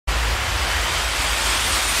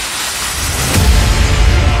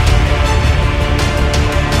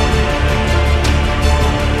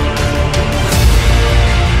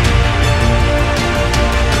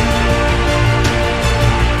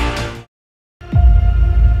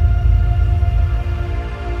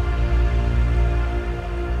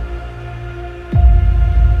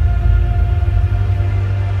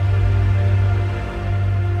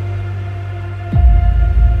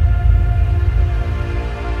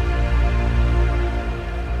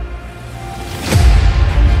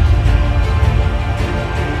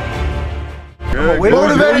We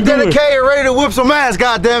motivated, dedicated, ready to whip some ass,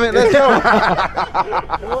 goddammit. Let's go.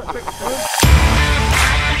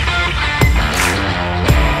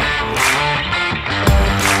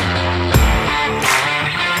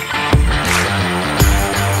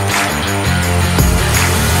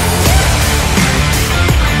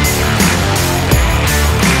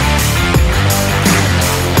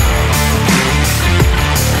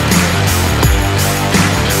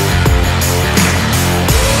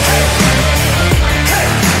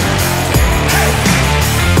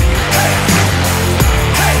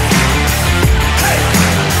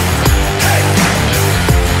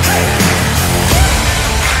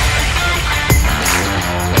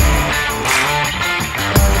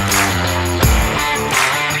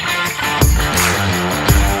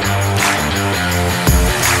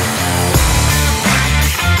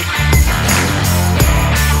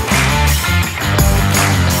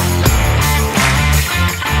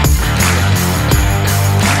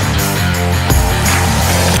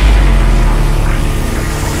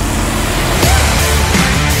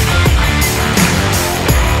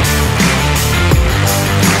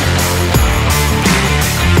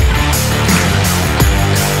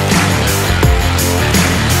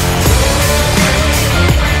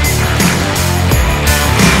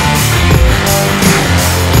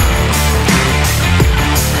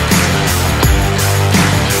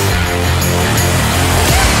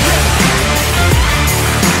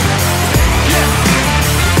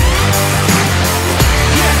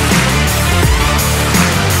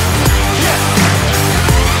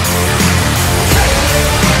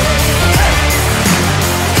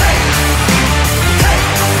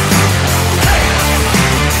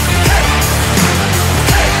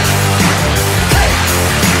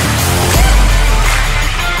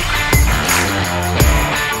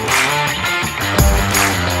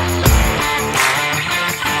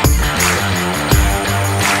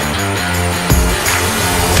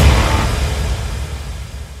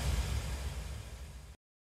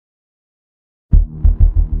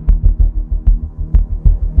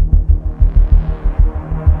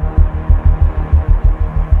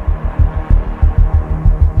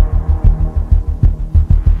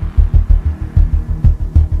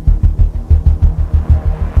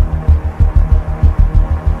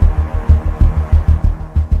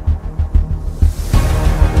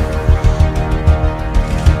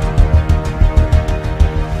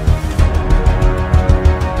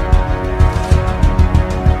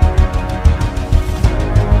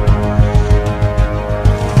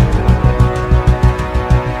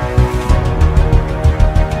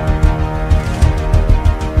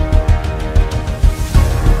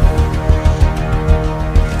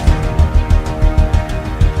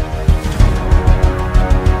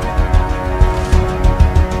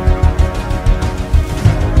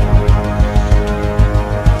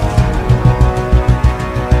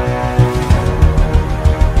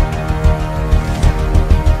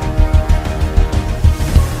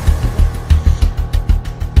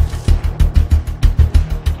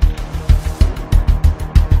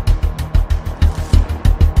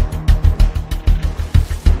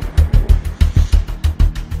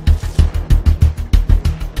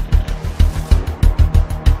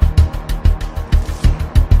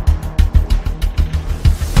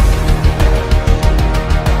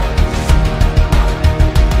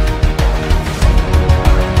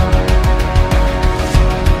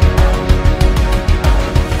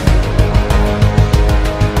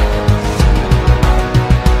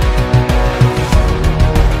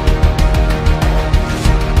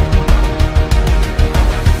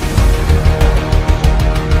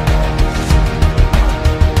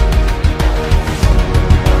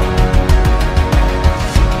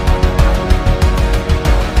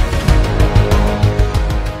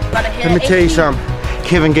 Let me tell you something.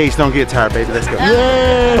 Kevin Gates don't get tired, baby. Let's go.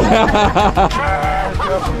 Yeah!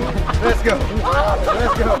 Let's go.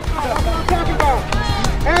 Let's go. That's what I'm talking about.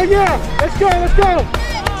 Hell yeah! Let's go, let's go!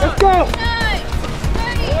 Let's go!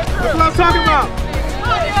 That's what I'm talking about!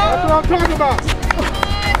 That's what I'm talking about!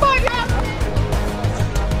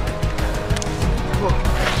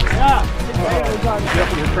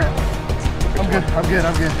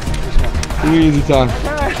 I'm good. Easy, son.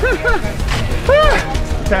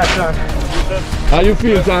 Tap time. How you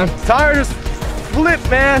feel, son? Tired as flip,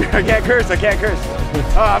 man. I can't curse.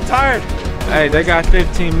 Oh, I'm tired. Hey, they got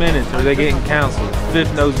 15 minutes or they getting canceled.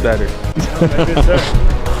 Fifth knows better.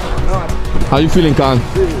 How you feeling, Con?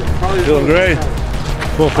 Feeling great.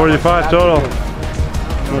 445 total.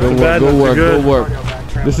 Good work.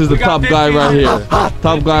 This is the top guy right here.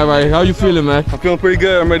 Top guy right here. How you feeling, man? I'm feeling pretty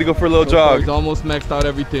good. I'm ready to go for a little jog. He's almost maxed out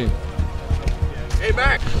everything. Hey,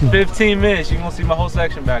 back. 15 minutes, you're gonna see my whole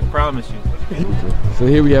section back, promise you. So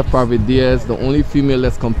here we have Prophet Diaz, the only female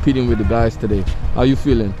that's competing with the guys today. How you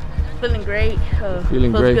feeling? Feeling great.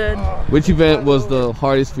 Feeling great. Good. Which event was the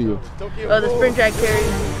hardest for you? The sprint drag carry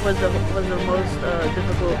was the most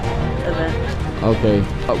difficult event. Okay.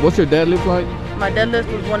 What's your deadlift like? My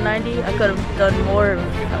deadlift was 190. I could have done more.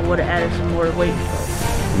 I would have added some more weight.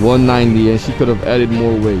 190, and she could have added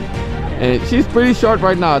more weight. And she's pretty short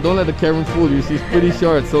right now. Don't let the camera fool you. She's pretty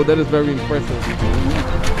short, so that is very impressive.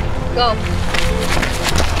 Go.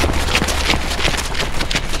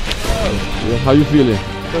 Yeah, how you feeling?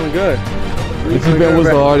 Feeling good. Which event was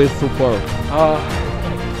the hardest so far?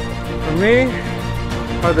 For me,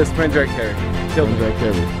 probably the sprint drag carry. Sprint drag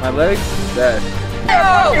carry. My legs, bad.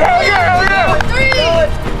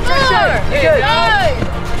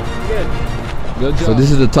 Good job. So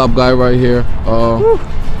this is the top guy right here.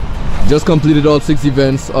 Just completed all 6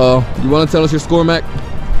 events. You want to tell us your score, Mac?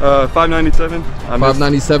 597.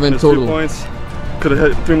 597 missed total. 3 points. Could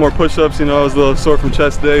have hit 3 more push-ups. You know, I was a little sore from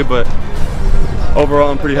chest day, but overall,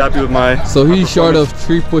 I'm pretty happy with my. So he's short of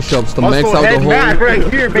 3 push-ups to max out the whole. Mac right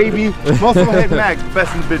here, baby. Muscle head Mac,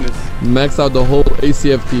 best in the business. Max out the whole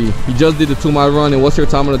ACFT. He just did the 2-mile run, and what's your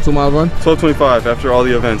time on the 2-mile run? 12:25 after all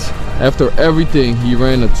the events. After everything, he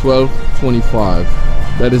ran a 12:25.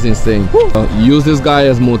 That is insane. Use this guy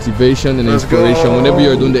as motivation and inspiration whenever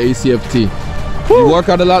you're doing the ACFT. You work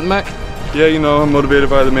out a lot, Mac? Yeah, you know, I'm motivated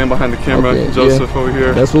by the man behind the camera, Joseph over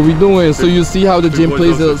here. That's what we're doing. So you see how the gym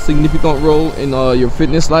plays a significant role in your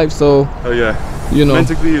fitness life. So oh yeah, you know,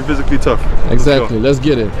 mentally and physically tough. Exactly. Let's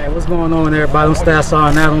get it. Hey, what's going on, everybody? I'm Staff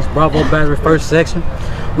Sergeant Adams, Bravo Battery first section.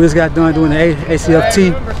 We just got done doing the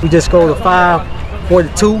ACFT. We just scored a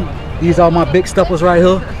 5:42. These are my big steppers right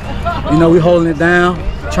here. You know, we holding it down,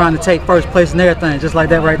 trying to take first place and everything, just like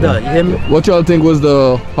that right there. You hear me? What y'all think was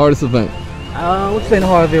the hardest event? What you think the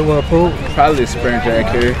hardest event was, Prue? Probably sprint drag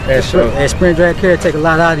carry. That sprint drag carry take a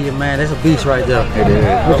lot out of you, man. That's a beast right there. It is.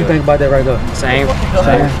 What you think about that right there? Same.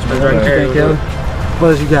 Sprint drag carry. What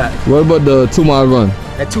else you got? What about the 2-mile run?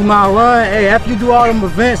 That 2-mile run, hey, after you do all them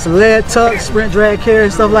events, the leg tuck, sprint drag carry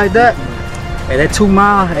and stuff like that, hey, that 2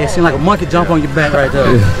 mile, hey, it seemed like a monkey jump on your back right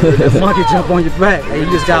there. That monkey jump on your back. Hey,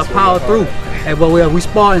 you just gotta power through. Hey, but we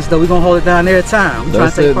Spartans though, we gonna hold it down every time. We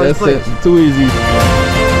trying to take first place. That's it. Too easy.